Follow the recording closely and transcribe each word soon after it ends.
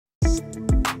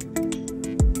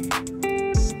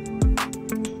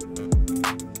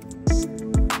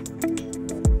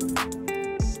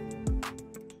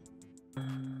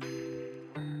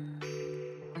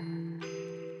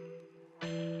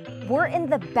We're in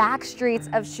the back streets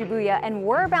of Shibuya, and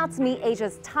we're about to meet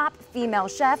Asia's top female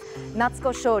chef,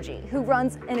 Natsuko Shoji, who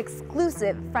runs an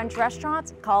exclusive French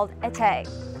restaurant called Ete.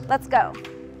 Let's go.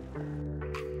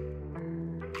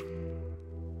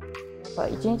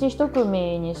 1日1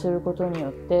組にすることによ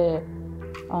って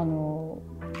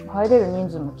入れる人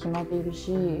数も決まっている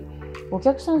し、お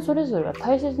客さんそれぞれが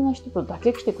大切な人とだ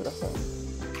け来てください。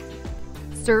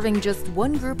 Serving just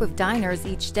one group of diners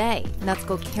each day,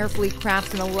 Natsuko carefully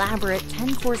crafts an elaborate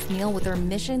 10-course meal with her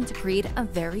mission to create a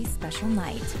very special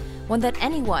night, one that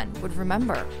anyone would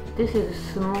remember. This is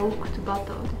smoked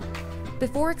butter.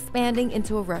 Before expanding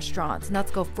into a restaurant,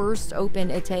 Natsuko first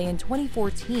opened Ete in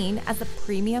 2014 as a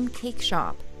premium cake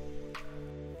shop.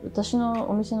 私の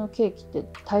お店のケーキって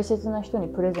大切な人に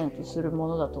プレゼントするも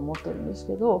のだと思ってるんです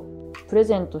けど、プレ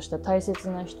ゼントした大切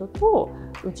な人と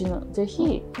うちのぜ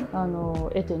ひ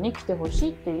エテに来てほし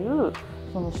いっていう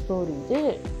そのストーリー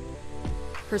で。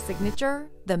 Her signature,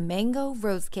 the mango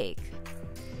rose cake.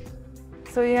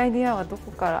 そういうアイディアはど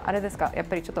こからあれですか？やっ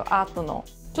ぱりちょっとアートの。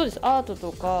そうです。アート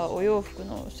とかお洋服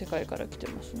の世界から来て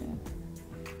ますね。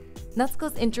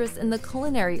 Natsuko's interest in the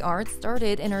culinary arts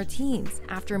started in her teens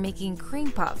after making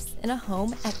cream puffs in a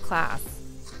home ec class.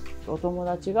 お友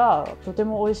達がとて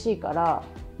も美味しいから、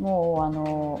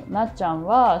もうなっちゃん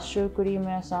はシュークリーム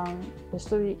屋さんペ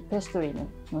ストリー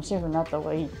のシェフになった方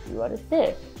がいいって言われ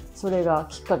て、それが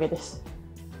きっかけです。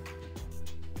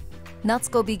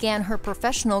 Natsuko began her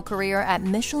professional career at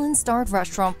Michelin-starred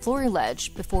restaurant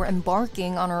Florilege before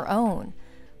embarking on her own.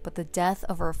 But the death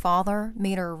of her father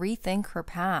made her rethink her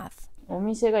path. お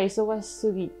店が忙し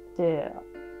すぎて、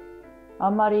あ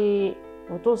んまり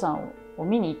お父さんを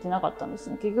見に行ってなかったんです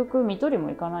ね。結局見取りも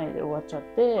行かないで終わっちゃっ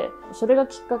て、それが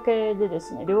きっかけでで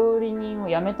すね、料理人を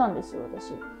辞めたんですよ、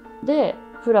私。で、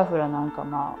ふらふらなんか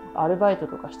アルバイト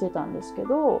とかしてたんですけ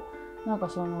ど、なんか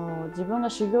自分が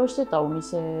修行してたお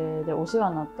店でお世話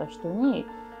になった人に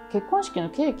結婚式の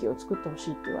ケーキを作ってほ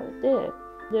しいって言われて、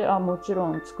で、もちろ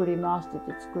ん作りますって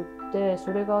言って作って、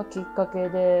それがきっかけ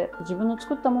で自分の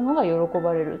作ったものが喜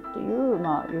ばれるっていう、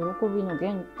喜びの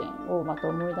原点をまた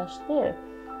思い出して、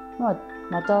ま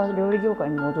た料理業界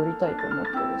に戻りたいと思っ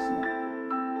てですね。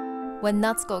When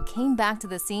Natsuko came back to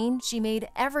the scene, she made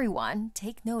everyone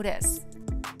take notice.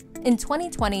 In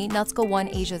 2020, Natsuko won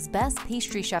Asia's Best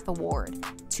Pastry Chef Award.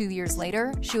 2 years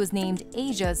later, she was named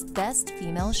Asia's Best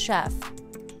Female Chef.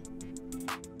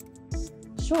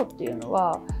 賞っていうの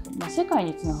は、世界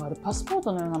につながるパスポー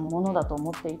トのようなものだと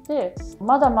思っていて、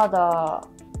まだまだ、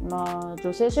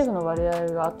女性シェフの割合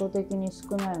が圧倒的に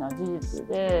少ないのは事実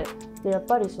で、やっ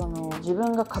ぱり自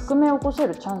分が革命を起こせ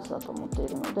るチャンスだと思ってい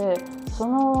るので、そ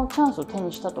のチャンスを手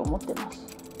にしたと思ってま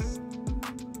す。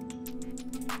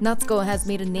 Natsuko has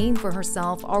made a name for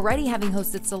herself, already having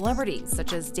hosted celebrities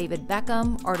such as David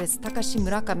Beckham, artist Takashi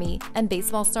Murakami, and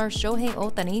baseball star Shohei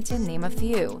Ohtani, to name a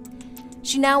few.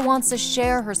 She now wants to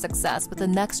share her success with the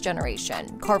next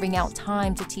generation, carving out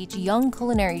time to teach young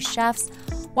culinary chefs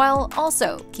while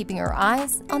also keeping her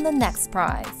eyes on the next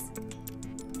prize.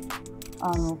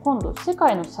 今度世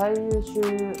界の最優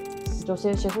秀女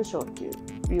性シェフ賞って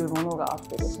いうものがあっ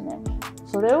てですね、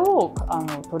それを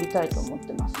取りたいと思っ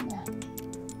てますね。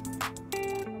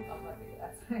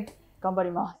頑張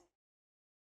ります。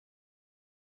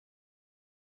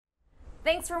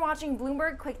 Thanks for watching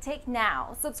Bloomberg Quicktake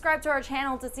Now. Subscribe to our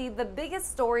channel to see the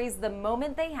biggest stories the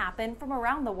moment they happen from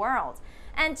around the world.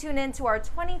 And tune in to our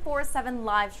 24/7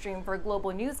 live stream for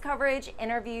global news coverage,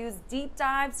 interviews, deep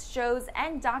dives, shows,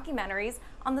 and documentaries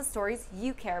on the stories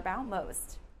you care about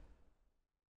most.